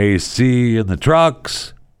going to get AC in the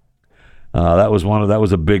trucks. That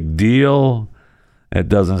was a big deal. It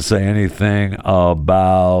doesn't say anything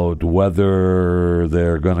about whether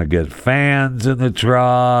they're going to get fans in the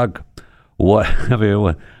truck.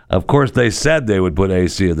 Of course, they said they would put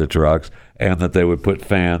AC in the trucks and that they would put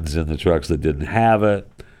fans in the trucks that didn't have it.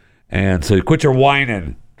 And so quit your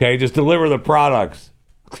whining, okay? Just deliver the products.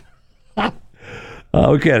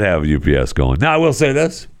 We can't have UPS going. Now, I will say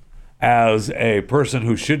this. As a person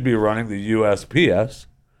who should be running the USPS,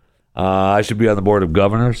 I should be on the board of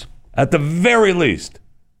governors. At the very least,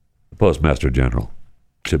 the Postmaster General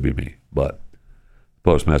should be me. But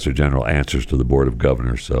Postmaster General answers to the board of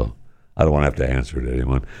governors, so I don't want to have to answer to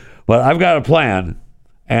anyone. But I've got a plan,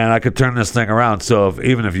 and I could turn this thing around. So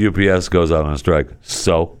even if UPS goes out on strike,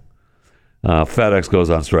 so FedEx goes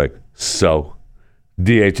on strike, so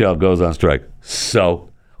DHL goes on strike, so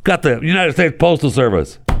got the United States Postal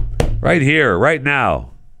Service right here, right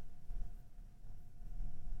now.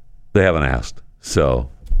 They haven't asked, so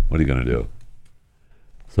what are you going to do?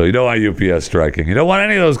 So you don't want UPS striking. You don't want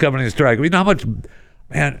any of those companies striking. You know how much,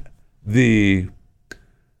 man, the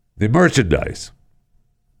merchandise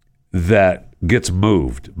that gets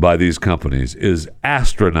moved by these companies is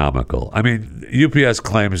astronomical. I mean, UPS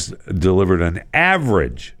claims delivered an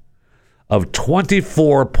average of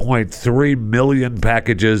 24.3 million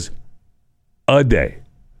packages a day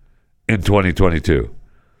in 2022.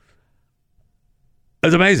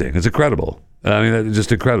 It's amazing. It's incredible. I mean, it's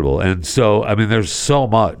just incredible. And so, I mean, there's so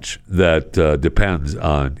much that depends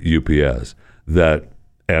on UPS that,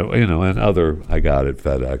 and other, I got it,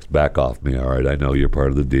 FedEx, back off me, all right? I know you're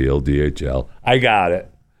part of the deal, DHL. I got it.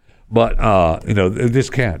 But, this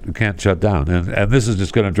can't shut down. And this is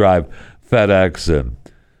just going to drive FedEx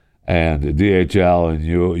and DHL and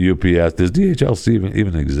UPS. Does DHL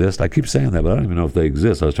even exist? I keep saying that, but I don't even know if they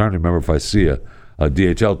exist. I was trying to remember if I see a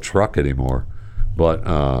DHL truck anymore.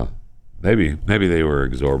 But maybe they were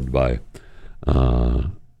absorbed by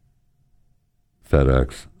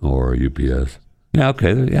FedEx or UPS. Yeah,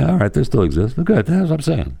 okay. Yeah, all right. They still exist. Good. That's what I'm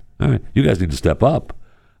saying. All right. You guys need to step up.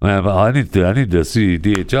 I need to see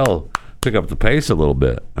DHL pick up the pace a little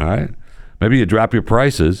bit. All right. Maybe you drop your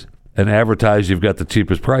prices and advertise you've got the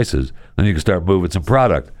cheapest prices. Then you can start moving some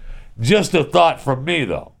product. Just a thought from me,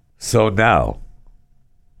 though. So now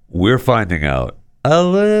we're finding out a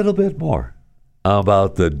little bit more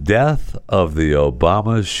about the death of the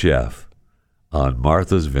Obama chef on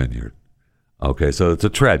Martha's Vineyard. Okay, so it's a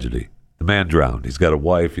tragedy. The man drowned. He's got a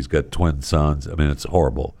wife. He's got twin sons. I mean, it's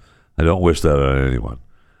horrible. I don't wish that on anyone.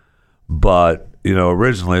 But,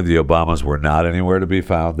 originally the Obamas were not anywhere to be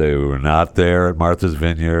found. They were not there at Martha's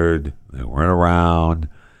Vineyard. They weren't around.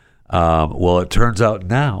 Well, it turns out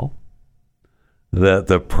now that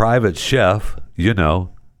the private chef,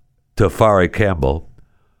 Tafari Campbell,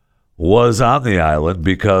 was on the island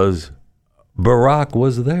because Barack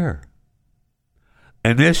was there.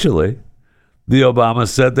 Initially, the Obamas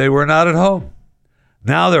said they were not at home.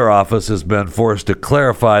 Now their office has been forced to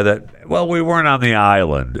clarify that, well, we weren't on the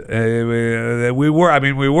island. We were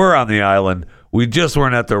on the island. We just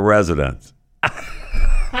weren't at the residence.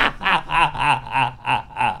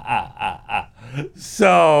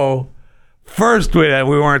 So, first we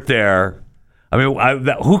weren't there. I mean,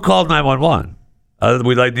 who called 911?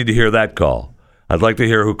 We'd need to hear that call. I'd like to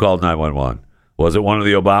hear who called 911. Was it one of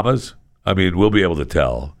the Obamas? I mean, we'll be able to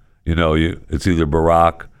tell. It's either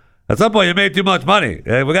Barack. At some point, you made too much money.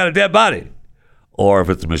 We got a dead body. Or if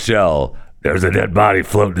it's Michelle, there's a dead body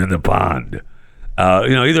floating in the pond.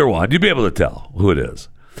 Either one. You'd be able to tell who it is.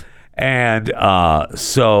 And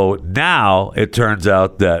so now it turns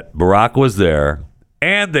out that Barack was there,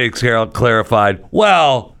 and they clarified,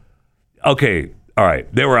 well, okay, all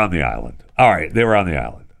right, they were on the island. All right, they were on the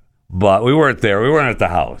island. But we weren't there. We weren't at the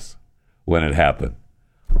house when it happened.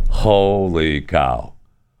 Holy cow.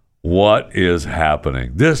 What is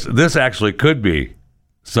happening? This actually could be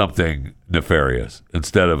something nefarious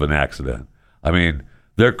instead of an accident. I mean,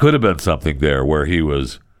 there could have been something there where he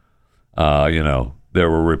was, there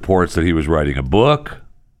were reports that he was writing a book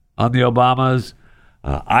on the Obamas.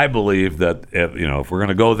 I believe that if we're going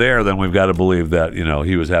to go there, then we've got to believe that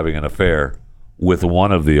he was having an affair with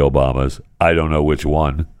one of the Obamas. I don't know which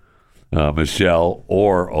one, Michelle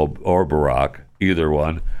or Barack, either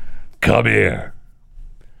one. Come here.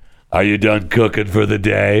 Are you done cooking for the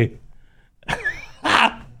day?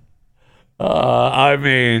 I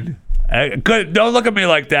mean, don't look at me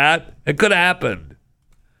like that. It could have happened.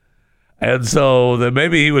 And so then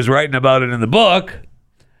maybe he was writing about it in the book,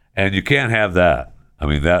 and you can't have that. I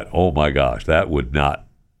mean, oh my gosh, that's not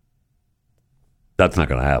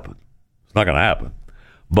going to happen. It's not going to happen.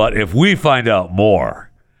 But if we find out more,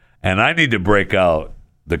 and I need to break out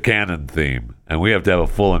the Cannon theme, and we have to have a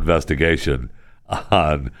full investigation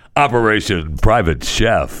on Operation Private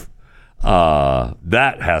Chef,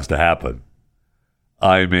 that has to happen.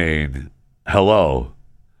 I mean, hello.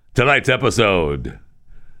 Tonight's episode,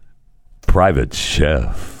 Private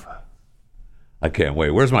Chef. I can't wait.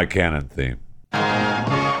 Where's my Cannon theme?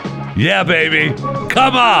 Yeah, baby.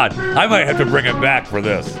 Come on. I might have to bring it back for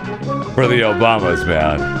this. For the Obamas,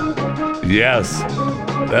 man. Yes.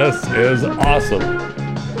 This is awesome.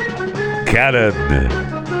 Cannon.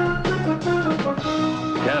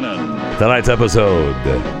 Tonight's episode,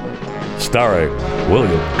 starring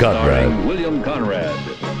William Conrad.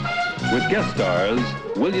 With guest stars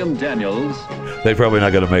William Daniels. They're probably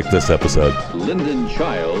not going to make this episode. Lyndon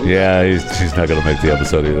Childs. Yeah, she's not going to make the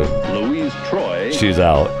episode either. Louise Troy. She's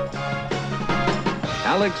out.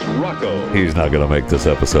 Alex Rocco. He's not going to make this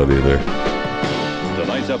episode either.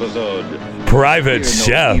 Tonight's episode, Private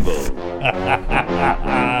Chef.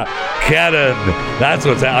 Cannon. That's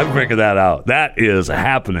what's happening. I'm bringing that out. That is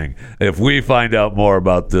happening if we find out more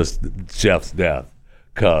about this chef's death,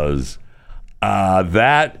 because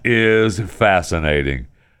that is fascinating.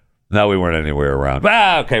 No, we weren't anywhere around.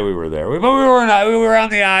 Okay, we were there. But we were on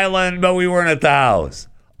the island, but we weren't at the house.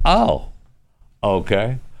 Oh,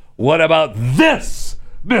 okay. What about this,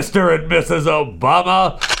 Mr. and Mrs.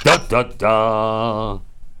 Obama? Dun, dun, dun.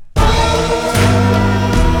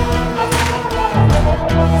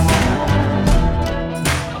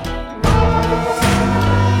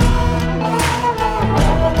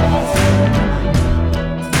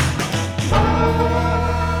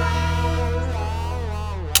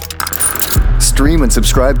 Stream and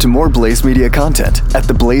subscribe to more Blaze Media content at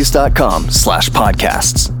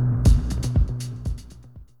theblaze.com/podcasts.